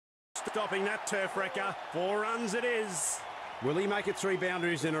Stopping that turf wrecker. 4 runs it is. Will he make it 3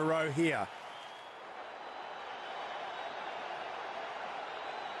 boundaries in a row here?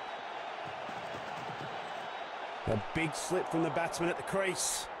 A big slip from the batsman at the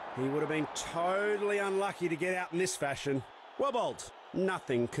crease. He would have been totally unlucky to get out in this fashion. Well bowled.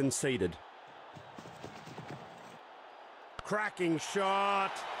 Nothing conceded. Cracking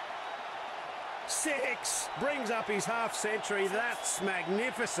shot. 6. Brings up his half century. That's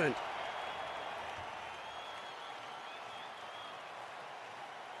magnificent.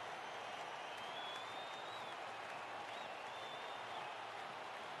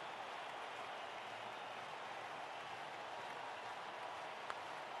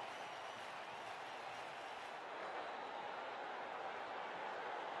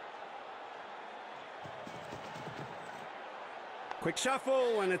 Quick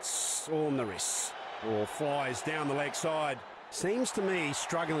shuffle, and it's all on the wrist. Or flies down the leg side. Seems to me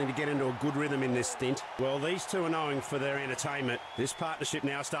struggling to get into a good rhythm in this stint. Well, these two are knowing for their entertainment. This partnership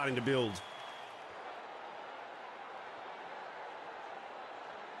now starting to build.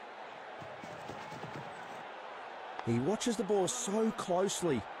 He watches the ball so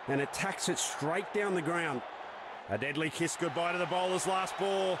closely and attacks it straight down the ground. A deadly kiss goodbye to the bowler's last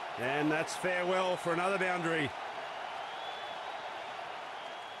ball, and that's farewell for another boundary.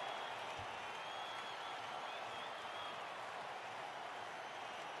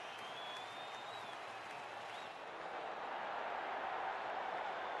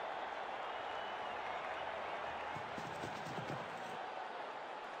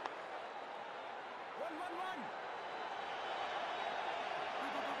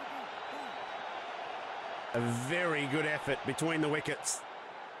 A very good effort between the wickets.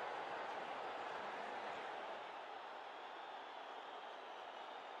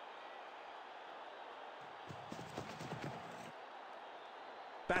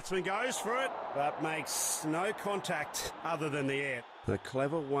 Batsman goes for it, but makes no contact other than the air. The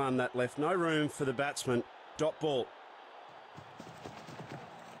clever one that left no room for the batsman. Dot ball.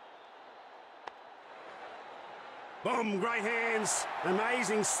 Boom, great hands.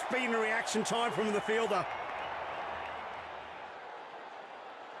 Amazing speed and reaction time from the fielder.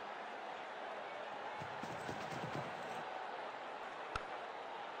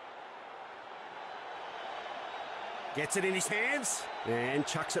 Gets it in his hands and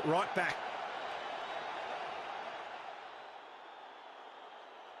chucks it right back.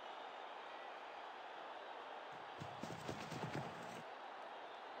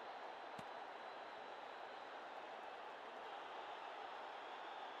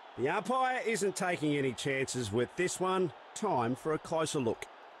 The umpire isn't taking any chances with this one. Time for a closer look.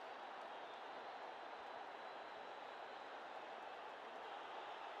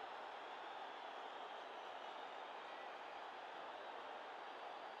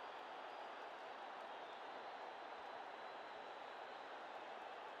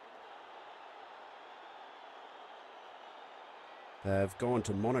 They've gone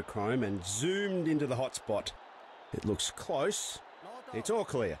to monochrome and zoomed into the hot spot. It looks close. It's all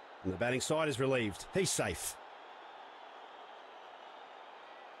clear, and the batting side is relieved. He's safe.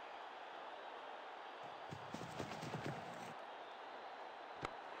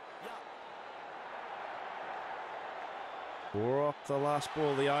 Rock the last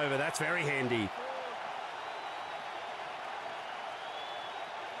ball of the over. That's very handy.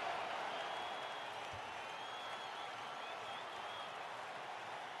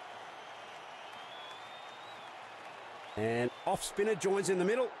 And off spinner joins in the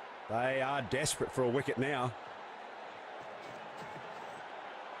middle. They are desperate for a wicket now.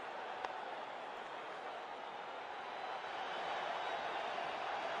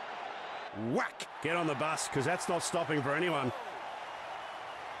 Whack! Get on the bus, because that's not stopping for anyone.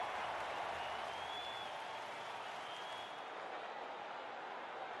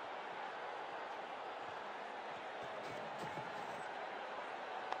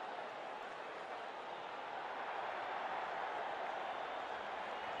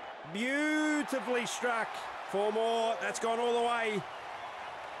 Beautifully struck. 4 more. That's gone all the way.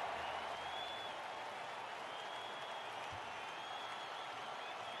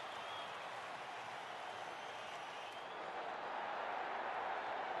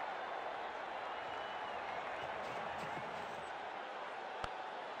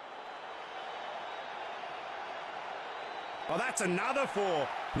 Oh, that's another 4.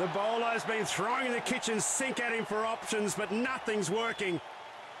 The bowler's been throwing the kitchen sink at him for options, but nothing's working.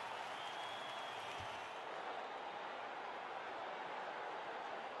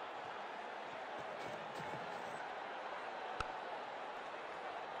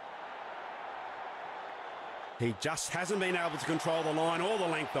 He just hasn't been able to control the line or the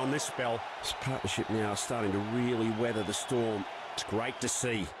length on this spell. This partnership now is starting to really weather the storm. It's great to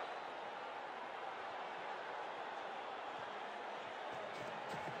see.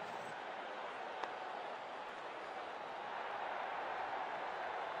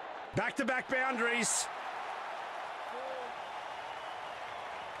 Back-to-back boundaries.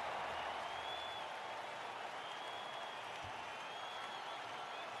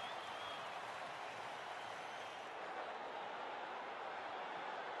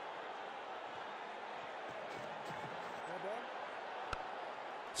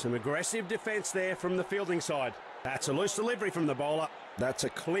 Some aggressive defence there from the fielding side. That's a loose delivery from the bowler. That's a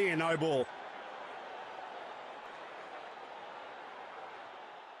clear no ball.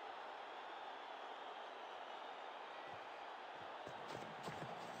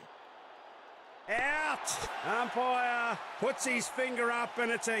 Out! Umpire puts his finger up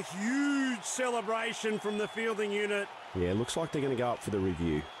and it's a huge celebration from the fielding unit. Yeah, looks like they're going to go up for the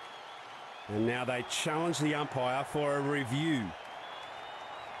review. And now they challenge the umpire for a review.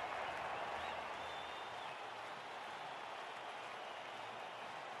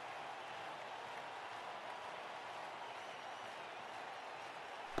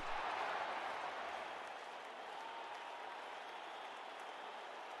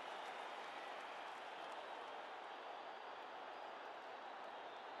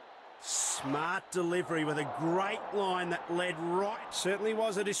 Smart delivery with a great line that led right. Certainly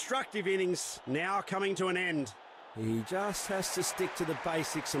was a destructive innings, now coming to an end. He just has to stick to the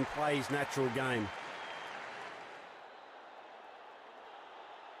basics and play his natural game.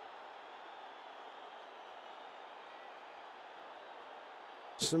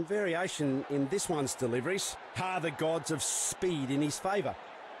 Some variation in this one's deliveries. Are the gods of speed in his favour.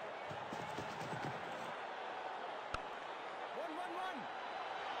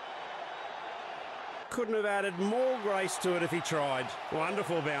 Couldn't have added more grace to it if he tried.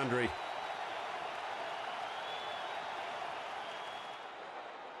 Wonderful boundary.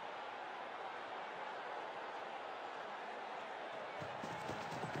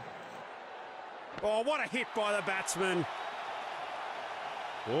 Oh, what a hit by the batsman.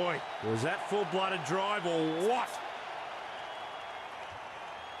 Boy, was that full-blooded drive or what?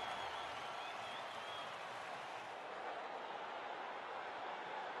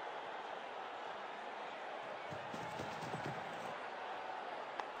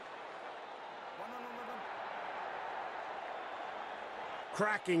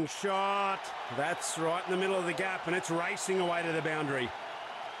 Cracking shot. That's right in the middle of the gap and it's racing away to the boundary.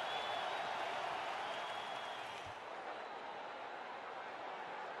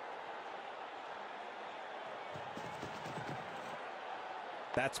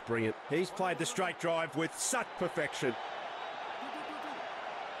 That's brilliant. He's played the straight drive with such perfection.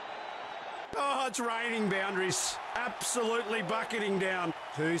 Oh, it's raining boundaries. Absolutely bucketing down.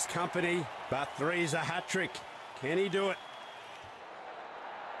 Two's company, but three's a hat-trick. Can he do it?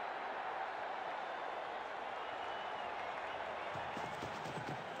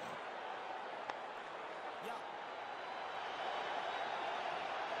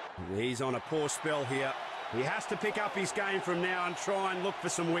 He's on a poor spell here. He has to pick up his game from now and try and look for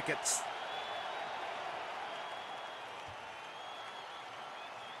some wickets.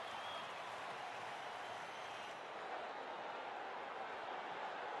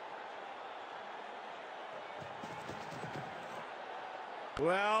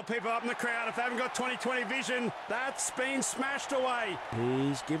 Well, people up in the crowd, if they haven't got 20/20 vision, that's been smashed away.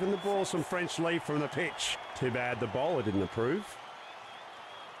 He's given the ball some French leave from the pitch. Too bad the bowler didn't approve.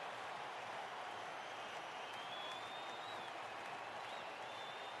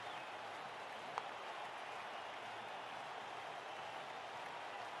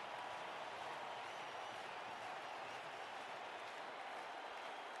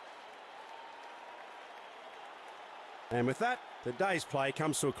 And with that, the day's play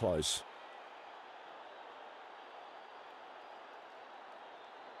comes to a close.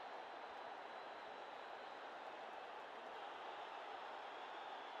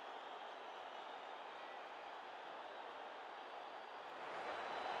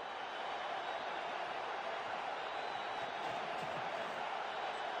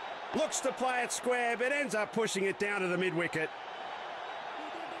 Looks to play it square, but ends up pushing it down to the mid-wicket.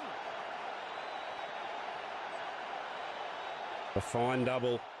 A fine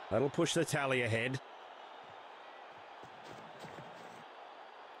double. That'll push the tally ahead.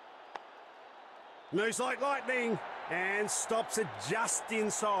 Moves like lightning and stops it just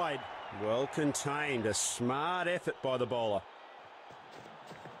inside. Well contained. A smart effort by the bowler.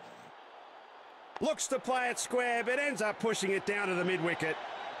 Looks to play it square, but ends up pushing it down to the mid-wicket.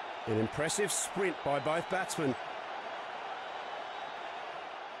 An impressive sprint by both batsmen.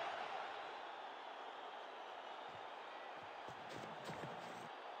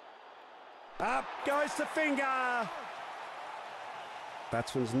 Up goes the finger.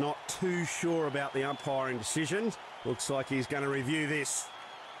 Batsman's not too sure about the umpiring decision. Looks like he's going to review this.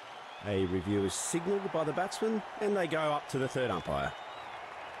 A review is signalled by the batsman and they go up to the third umpire.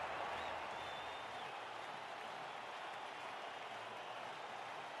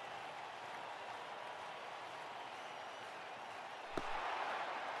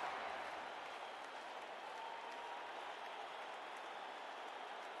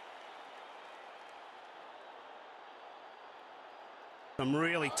 Some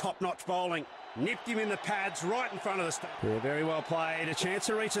really top-notch bowling. Nipped him in the pads right in front of the stump. Yeah, very well played. A chance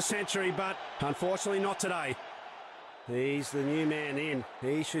to reach a century, but unfortunately not today. He's the new man in.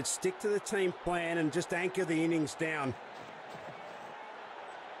 He should stick to the team plan and just anchor the innings down.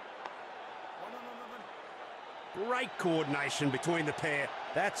 Great coordination between the pair.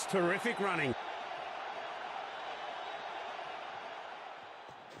 That's terrific running.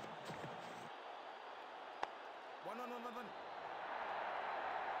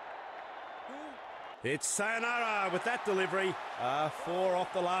 It's sayonara with that delivery. 4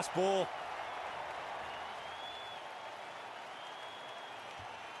 off the last ball.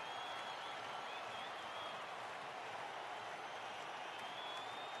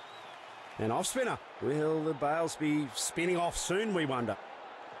 An off spinner. Will the bails be spinning off soon, we wonder?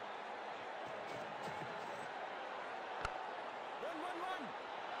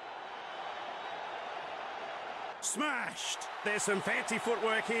 Smashed! There's some fancy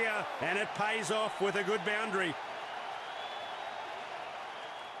footwork here, and it pays off with a good boundary.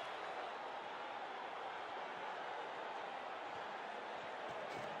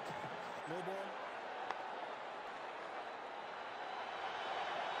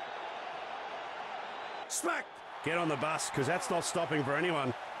 Smack! Get on the bus, because that's not stopping for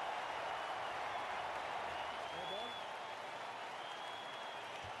anyone.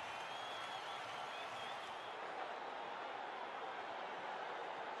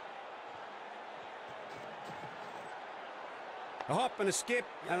 A hop and a skip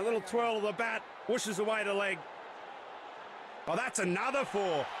and a little twirl of the bat, whooshes away the leg. Oh, that's another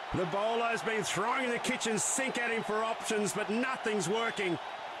 4. The bowler's been throwing the kitchen sink at him for options, but nothing's working.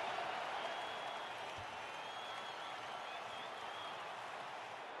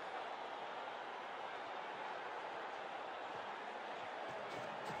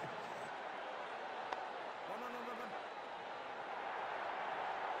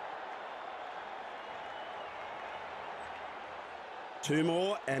 Two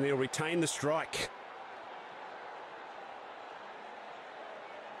more and he'll retain the strike.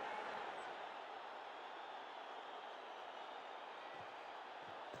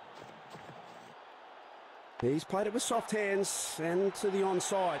 He's played it with soft hands and to the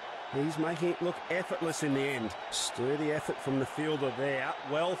onside. He's making it look effortless in the end. Sturdy effort from the fielder there.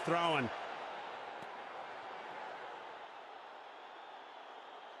 Well thrown.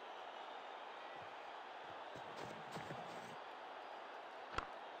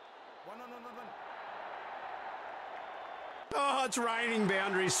 Oh, it's raining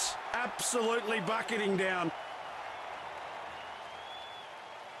boundaries. Absolutely bucketing down.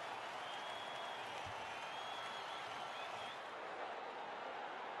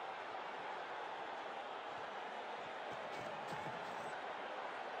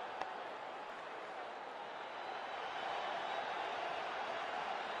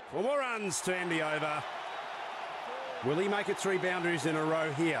 Four more runs to end the over. Will he make it 3 boundaries in a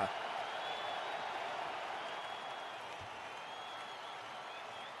row here?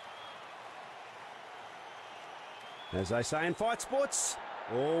 As they say in fight sports,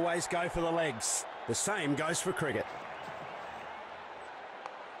 always go for the legs. The same goes for cricket.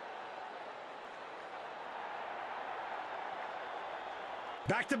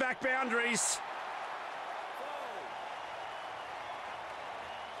 Back-to-back boundaries.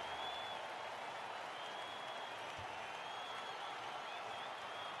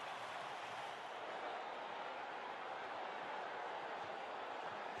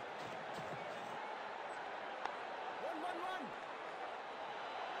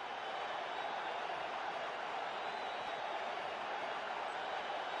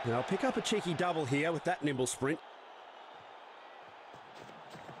 Now I'll pick up a cheeky double here with that nimble sprint.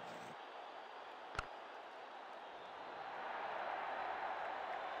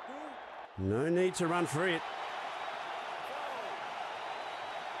 No need to run for it.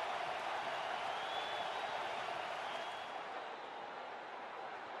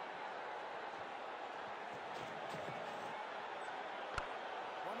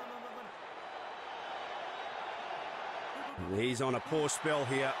 He's on a poor spell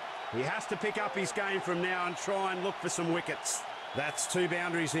here. He has to pick up his game from now and try and look for some wickets. That's 2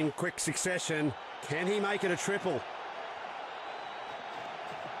 boundaries in quick succession. Can he make it a triple?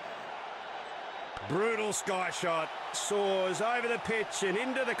 Brutal sky shot. Soars over the pitch and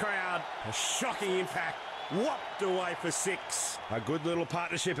into the crowd. A shocking impact. Whopped away for 6. A good little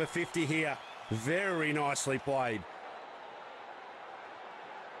partnership of 50 here. Very nicely played.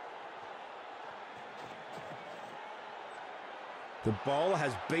 The bowler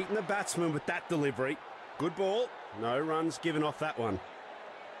has beaten the batsman with that delivery. Good ball. No runs given off that one.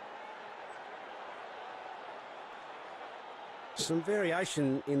 Some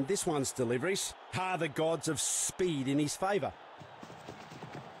variation in this one's deliveries. Are the gods of speed in his favour?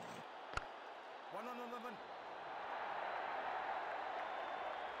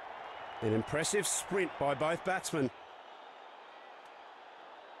 An impressive sprint by both batsmen.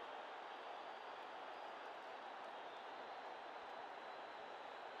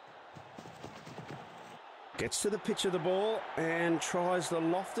 Gets to the pitch of the ball and tries the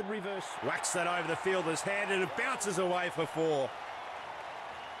lofted reverse. Whacks that over the fielder's head and it bounces away for 4.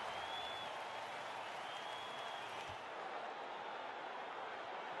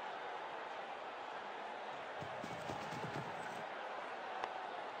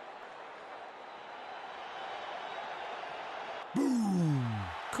 Boom!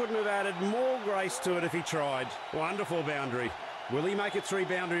 Couldn't have added more grace to it if he tried. Wonderful boundary. Will he make it 3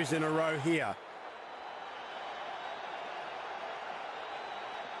 boundaries in a row here?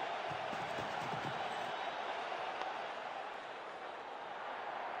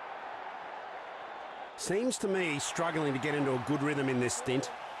 Seems to me struggling to get into a good rhythm in this stint.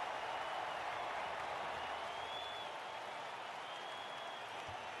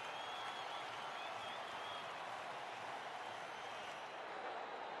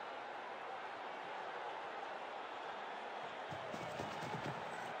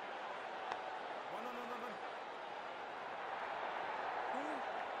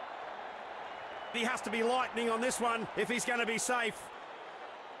 He has to be lightning on this one if he's going to be safe.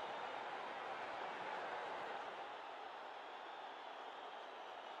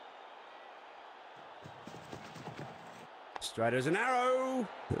 Straight as an arrow.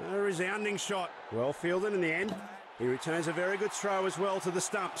 A resounding shot. Well fielded in the end. He returns a very good throw as well to the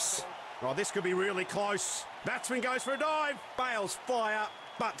stumps. Oh, this could be really close. Batsman goes for a dive. Bails fire,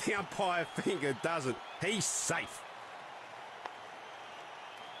 but the umpire finger doesn't. He's safe.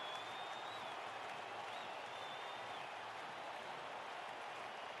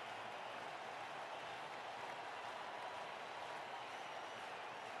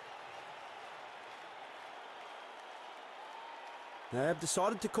 They have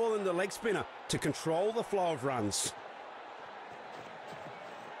decided to call in the leg spinner to control the flow of runs.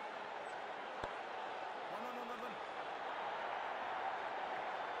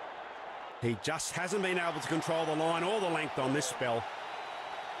 He just hasn't been able to control the line or the length on this spell.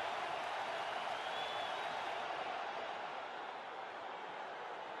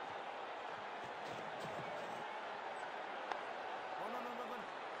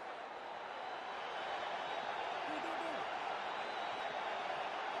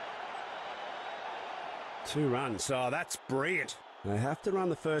 Two runs. Oh, that's brilliant. They have to run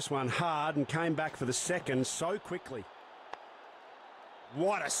the first one hard and came back for the second so quickly.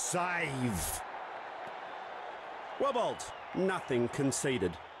 What a save. Well bowled. Nothing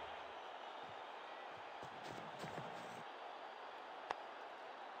conceded.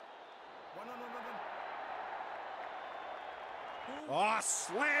 Oh,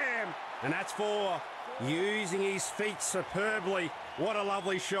 slam! And that's 4. Using his feet superbly. What a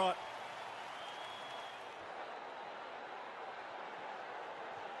lovely shot.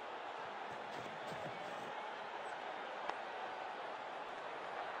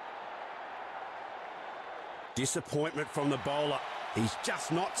 Disappointment from the bowler. He's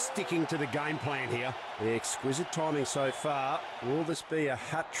just not sticking to the game plan here. The exquisite timing so far. Will this be a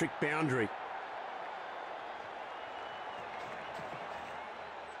hat-trick boundary?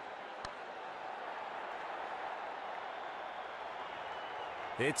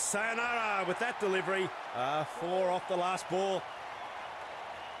 It's sayonara with that delivery. 4 off the last ball.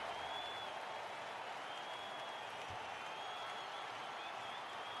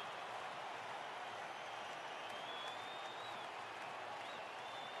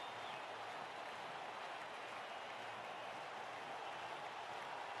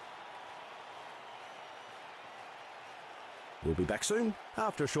 We'll be back soon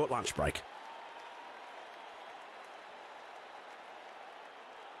after a short lunch break.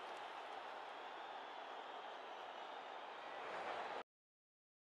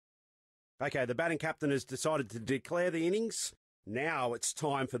 Okay, the batting captain has decided to declare the innings. Now it's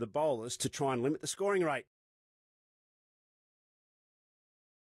time for the bowlers to try and limit the scoring rate.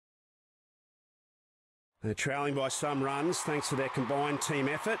 They're trailing by some runs thanks to their combined team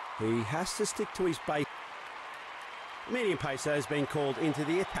effort. He has to stick to his base. Medium pacer has been called into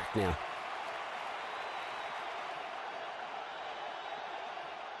the attack now.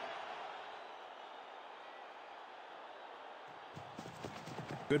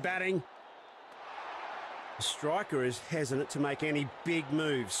 Good batting. The striker is hesitant to make any big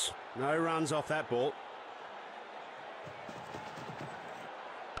moves. No runs off that ball.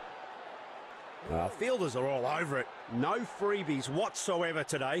 Fielders are all over it. No freebies whatsoever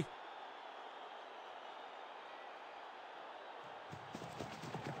today.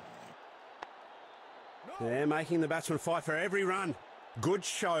 They're making the batsman fight for every run. Good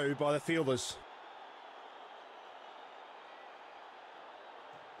show by the fielders.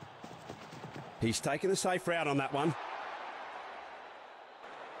 He's taken the safe route on that one.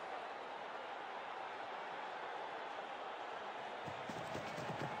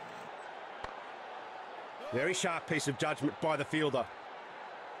 Very sharp piece of judgment by the fielder.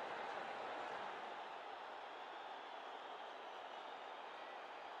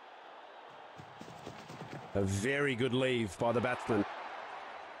 A very good leave by the batsman.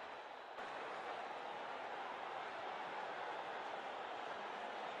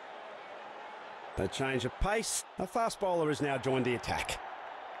 A change of pace. A fast bowler has now joined the attack.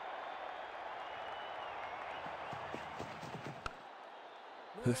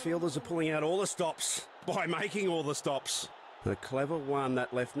 The fielders are pulling out all the stops by making all the stops. A clever one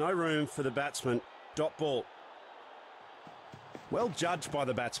that left no room for the batsman. Dot ball. Well judged by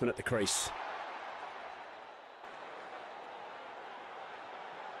the batsman at the crease.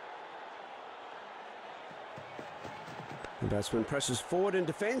 The batsman presses forward in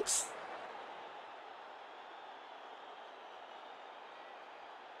defence.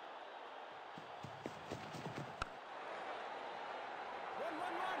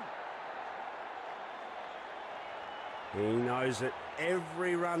 He knows that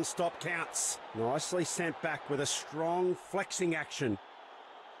every run stop counts. Nicely sent back with a strong flexing action.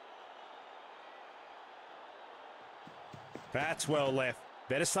 That's well left.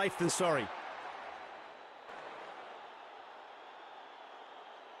 Better safe than sorry.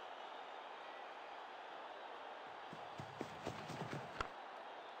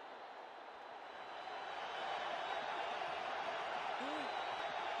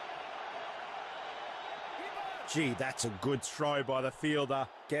 Gee, that's a good throw by the fielder.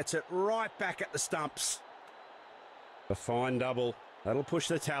 Gets it right back at the stumps. A fine double. That'll push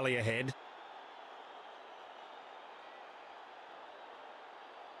the tally ahead.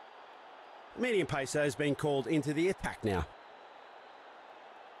 Medium pacer has been called into the attack now.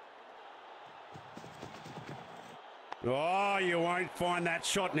 Oh, you won't find that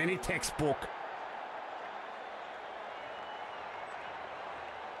shot in any textbook.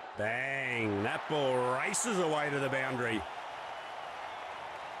 Bang! That ball races away to the boundary.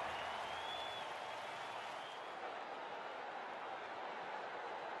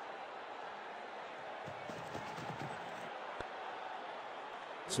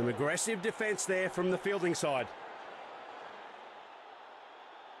 Some aggressive defence there from the fielding side.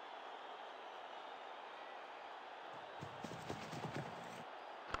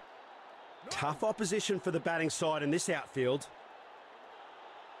 Tough opposition for the batting side in this outfield.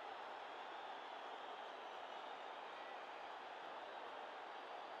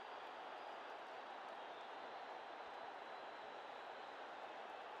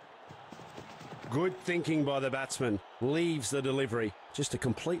 Good thinking by the batsman. Leaves the delivery. Just a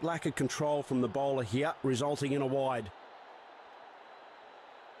complete lack of control from the bowler here, resulting in a wide.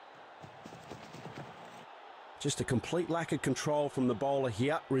 Just a complete lack of control from the bowler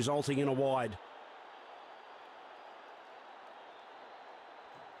here, resulting in a wide.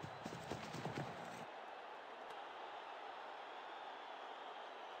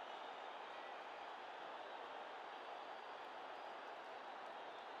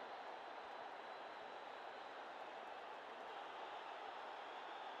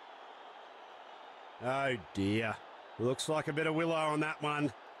 Oh dear. Looks like a bit of willow on that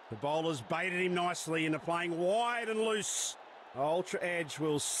one. The bowler's baited him nicely into playing wide and loose. Ultra edge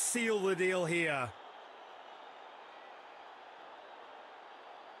will seal the deal here.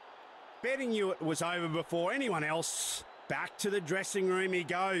 Betting you it was over before anyone else. Back to the dressing room he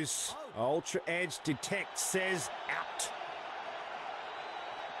goes. Ultra edge detects, says out.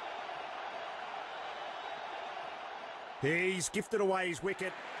 He's gifted away his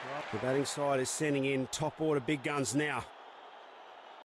wicket. The batting side is sending in top order big guns now.